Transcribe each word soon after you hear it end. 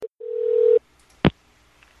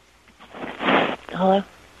Hello?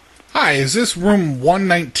 Hi, is this room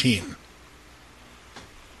 119?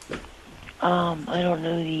 I don't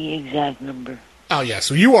know the exact number. Oh, yeah,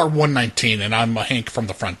 so you are 119, and I'm Hank from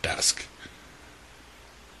the front desk.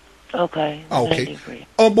 Okay. What can I do for you?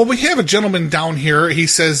 Oh, well, we have a gentleman down here. He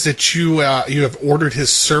says that you have ordered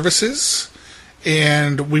his services,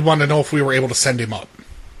 and we want to know if we were able to send him up.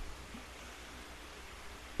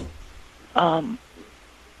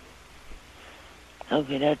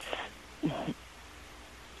 Okay, that's...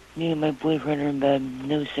 Me and my boyfriend are in bed.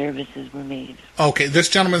 No services were made. Okay, this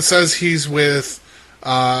gentleman says he's with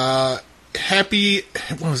Happy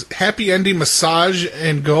Ending Massage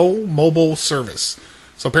and Go mobile service.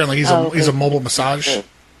 So apparently he's a mobile massage.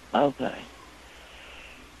 Okay.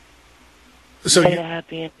 So what a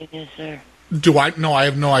happy ending is there? Do I? No, I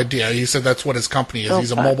have no idea. He said that's what his company is.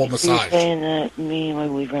 He's a mobile massage. You're saying that me and my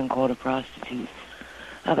boyfriend called a prostitute.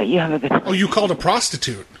 Okay, you have a good night. Oh, you called a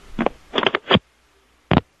prostitute?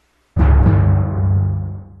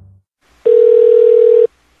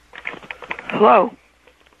 Hello?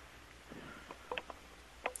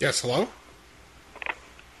 Yes, hello?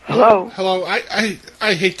 Hello? Hello,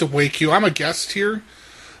 I hate to wake you. I'm a guest here.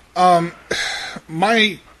 My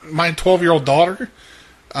 12-year-old daughter,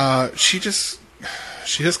 she just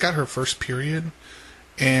got her first period,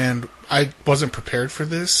 and I wasn't prepared for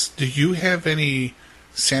this. Do you have any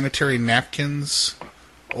sanitary napkins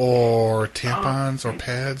or tampons or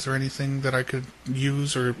pads or anything that I could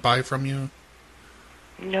use or buy from you?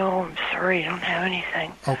 No, I'm sorry, I don't have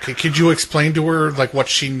anything. Okay, could you explain to her like what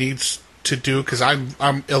she needs to do? Because I'm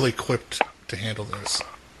ill-equipped to handle this.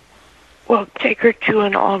 Well, take her to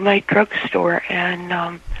an all-night drugstore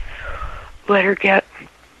and let her get...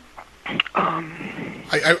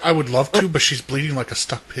 I would love to, but she's bleeding like a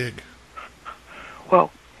stuck pig.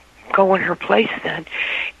 Well, go in her place then.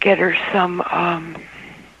 Get her some...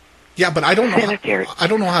 Yeah, but I don't know. Sanitary. I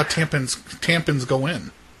don't know how tampons go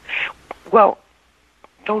in. Well,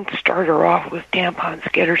 don't start her off with tampons.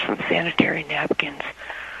 Get her some sanitary napkins.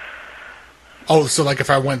 Oh, so like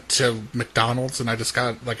if I went to McDonald's and I just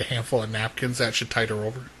got like a handful of napkins, that should tide her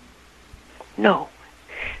over? No.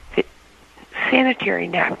 The sanitary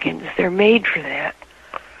napkins, they're made for that.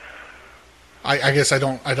 I guess I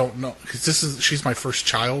don't know, because she's my first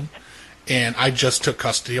child, and I just took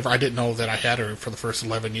custody of her. I didn't know that I had her for the first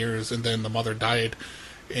 11 years, and then the mother died,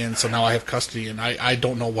 and so now I have custody, and I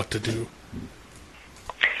don't know what to do.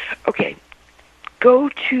 Okay. Go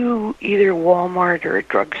to either Walmart or a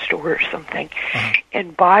drugstore or something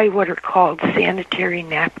and buy what are called sanitary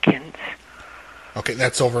napkins. Okay,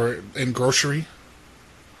 that's over in grocery?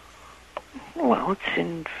 Well, it's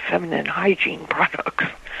in feminine hygiene products.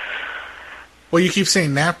 Well, you keep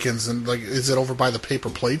saying napkins, and like, is it over by the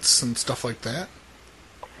paper plates and stuff like that?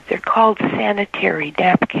 They're called sanitary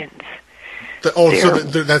napkins. So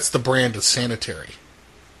that's the brand of sanitary.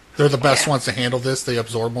 They're the best ones to handle this. They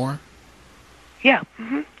absorb more. Yeah,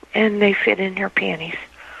 and they fit in her panties.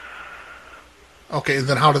 Okay, and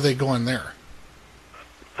then how do they go in there?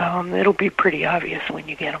 It'll be pretty obvious when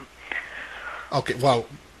you get them. Okay, well,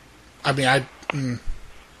 I mean,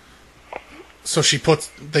 so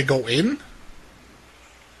they go in?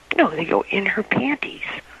 No, they go in her panties.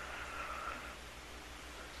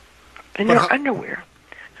 In her underwear.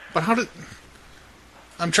 But how does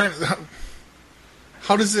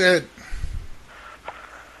that...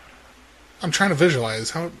 I'm trying to visualize.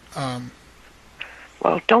 How,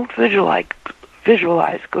 Well, don't visualize.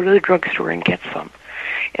 Go to the drugstore and get some.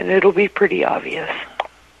 And it'll be pretty obvious.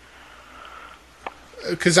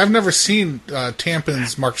 Because I've never seen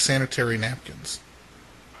tampons marked sanitary napkins.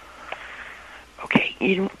 Okay,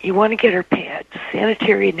 you want to get her pads.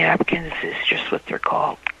 Sanitary napkins is just what they're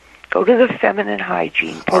called. Go to the feminine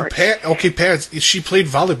hygiene part. Okay, pads. She played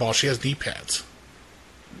volleyball. She has knee pads.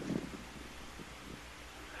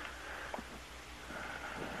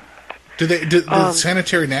 Do the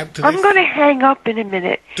sanitary napkins... I'm going to hang up in a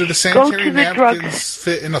minute. Do the sanitary napkins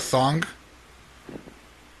fit in a thong?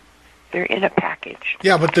 They're in a package.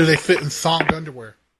 Yeah, but do they fit in thong underwear?